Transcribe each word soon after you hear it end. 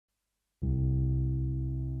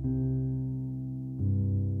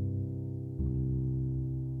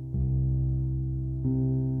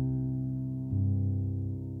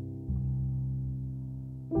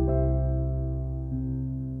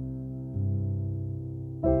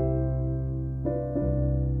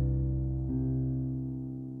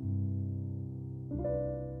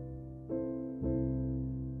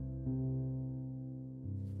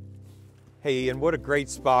Hey, and what a great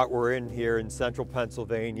spot we're in here in central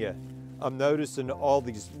Pennsylvania. I'm noticing all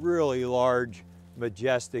these really large,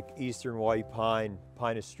 majestic eastern white pine,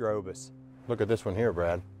 Pinus strobus. Look at this one here,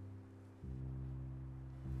 Brad.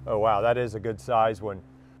 Oh wow, that is a good size one.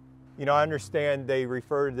 You know, I understand they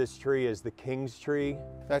refer to this tree as the king's tree.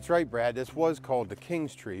 That's right, Brad. This was called the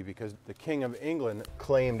king's tree because the King of England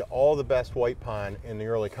claimed all the best white pine in the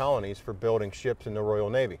early colonies for building ships in the Royal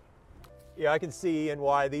Navy. Yeah, I can see and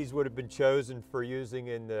why these would have been chosen for using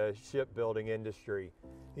in the shipbuilding industry.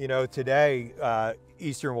 You know, today,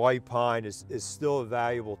 eastern white pine is still a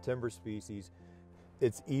valuable timber species.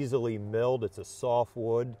 It's easily milled, it's a soft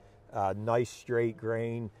wood, nice straight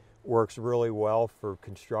grain, works really well for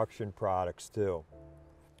construction products too.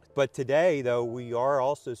 But today, though, we are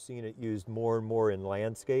also seeing it used more and more in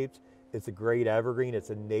landscapes. It's a great evergreen, it's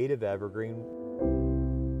a native evergreen.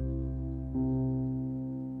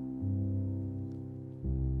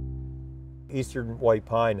 Eastern white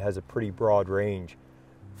pine has a pretty broad range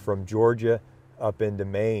from Georgia up into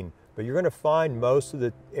Maine, but you're going to find most of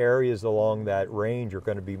the areas along that range are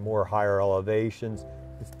going to be more higher elevations.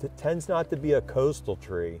 It tends not to be a coastal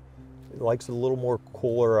tree. It likes a little more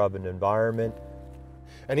cooler of an environment.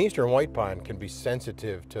 And eastern white pine can be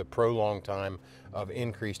sensitive to prolonged time of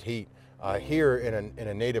increased heat. Here in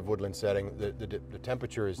a native woodland setting, the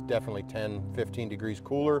temperature is definitely 10, 15 degrees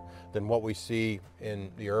cooler than what we see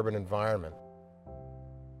in the urban environment.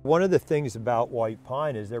 One of the things about white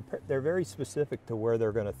pine is they're very specific to where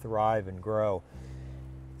they're going to thrive and grow.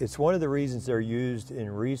 It's one of the reasons they're used in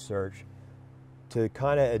research to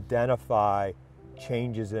kind of identify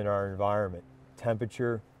changes in our environment.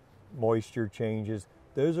 Temperature, moisture changes,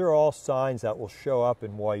 those are all signs that will show up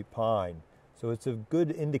in white pine. So it's a good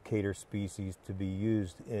indicator species to be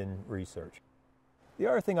used in research. The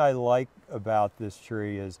other thing I like about this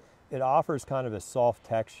tree is it offers kind of a soft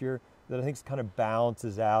texture that I think kind of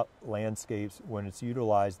balances out landscapes when it's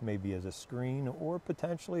utilized maybe as a screen or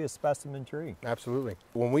potentially a specimen tree. Absolutely.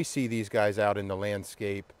 When we see these guys out in the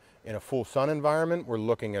landscape in a full sun environment, we're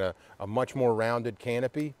looking at a much more rounded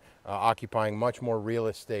canopy, occupying much more real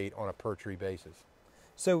estate on a per tree basis.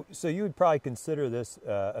 So you would probably consider this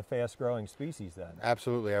a fast-growing species then?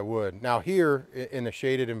 Absolutely, I would. Now here in a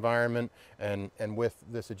shaded environment and with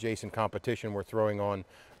this adjacent competition, we're throwing on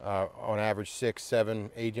average 6,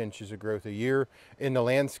 7, 8 inches of growth a year. In the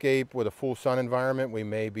landscape with a full sun environment, we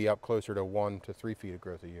may be up closer to 1 to 3 feet of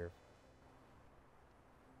growth a year.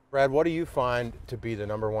 Brad, what do you find to be the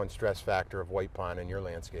 #1 stress factor of white pine in your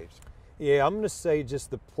landscapes? Yeah, I'm going to say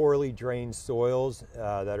just the poorly drained soils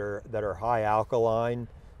that are high alkaline.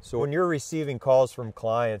 So when you're receiving calls from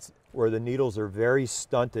clients where the needles are very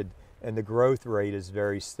stunted and the growth rate is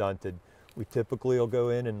very stunted, we typically will go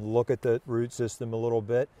in and look at the root system a little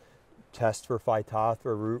bit, test for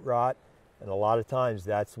Phytophthora root rot, and a lot of times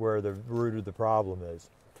that's where the root of the problem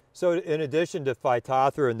is. So in addition to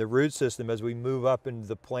Phytophthora and the root system, as we move up into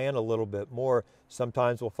the plant a little bit more,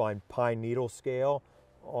 sometimes we'll find pine needle scale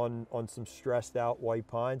on some stressed out white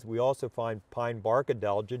pines. We also find pine bark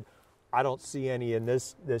adelgid. I don't see any in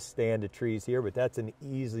this stand of trees here, but that's an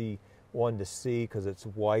easy one to see because it's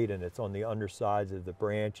white and it's on the undersides of the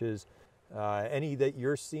branches. Any that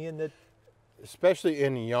you're seeing that? Especially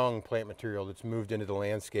in young plant material that's moved into the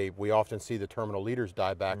landscape, we often see the terminal leaders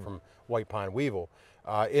die back from white pine weevil.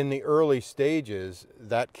 In the early stages,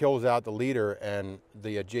 that kills out the leader and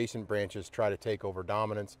the adjacent branches try to take over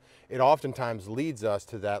dominance. It oftentimes leads us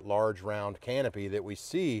to that large round canopy that we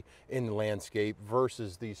see in the landscape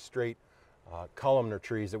versus these straight columnar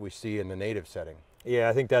trees that we see in the native setting. Yeah,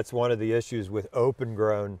 I think that's one of the issues with open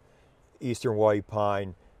grown eastern white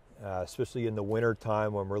pine. Especially in the winter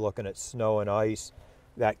time when we're looking at snow and ice,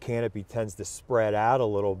 that canopy tends to spread out a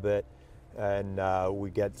little bit and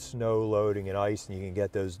we get snow loading and ice and you can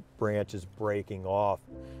get those branches breaking off.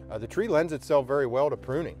 The tree lends itself very well to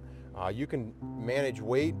pruning. You can manage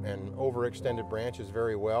weight and overextended branches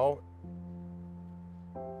very well.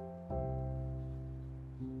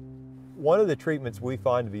 One of the treatments we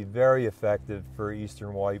find to be very effective for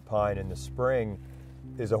eastern white pine in the spring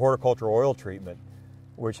is a horticultural oil treatment,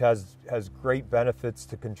 which has great benefits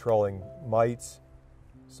to controlling mites,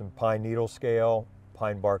 some pine needle scale,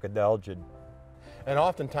 pine bark adelgid. And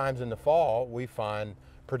oftentimes in the fall, we find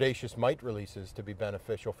predaceous mite releases to be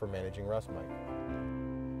beneficial for managing rust mite.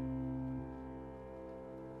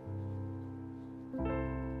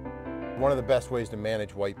 One of the best ways to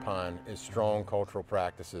manage white pine is strong cultural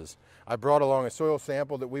practices. I brought along a soil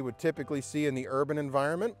sample that we would typically see in the urban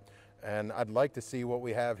environment, and I'd like to see what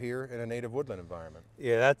we have here in a native woodland environment.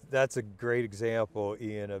 Yeah, that's a great example,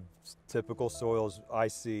 Ian, of typical soils I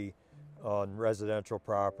see on residential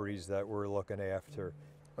properties that we're looking after.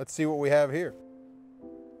 Let's see what we have here.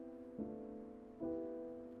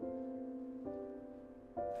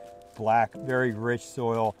 Black, very rich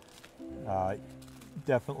soil,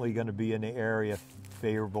 definitely going to be in the area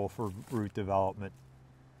favorable for root development.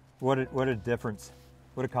 What a difference,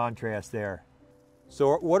 what a contrast there.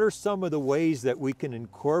 So what are some of the ways that we can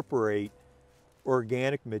incorporate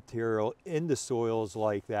organic material into soils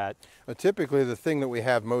like that? Typically, the thing that we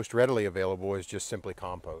have most readily available is just simply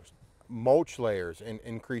compost. Mulch layers and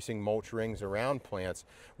increasing mulch rings around plants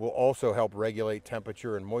will also help regulate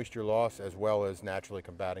temperature and moisture loss, as well as naturally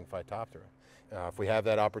combating Phytophthora. If we have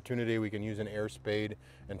that opportunity, we can use an air spade,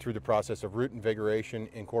 and through the process of root invigoration,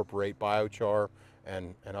 incorporate biochar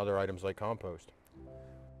and other items like compost.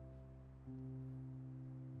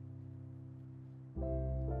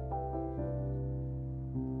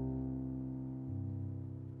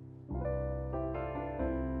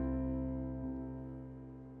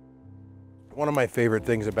 One of my favorite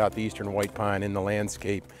things about the eastern white pine in the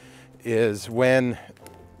landscape is when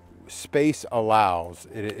space allows,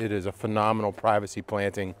 it is a phenomenal privacy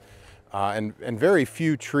planting, and very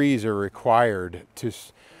few trees are required to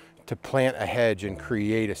plant a hedge and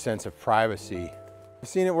create a sense of privacy. I've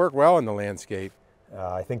seen it work well in the landscape.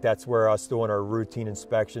 I think that's where us doing our routine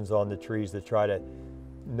inspections on the trees to try to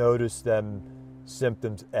notice them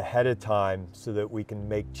symptoms ahead of time so that we can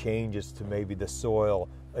make changes to maybe the soil,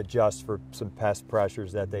 adjust for some pest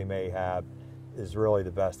pressures that they may have, is really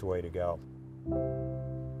the best way to go.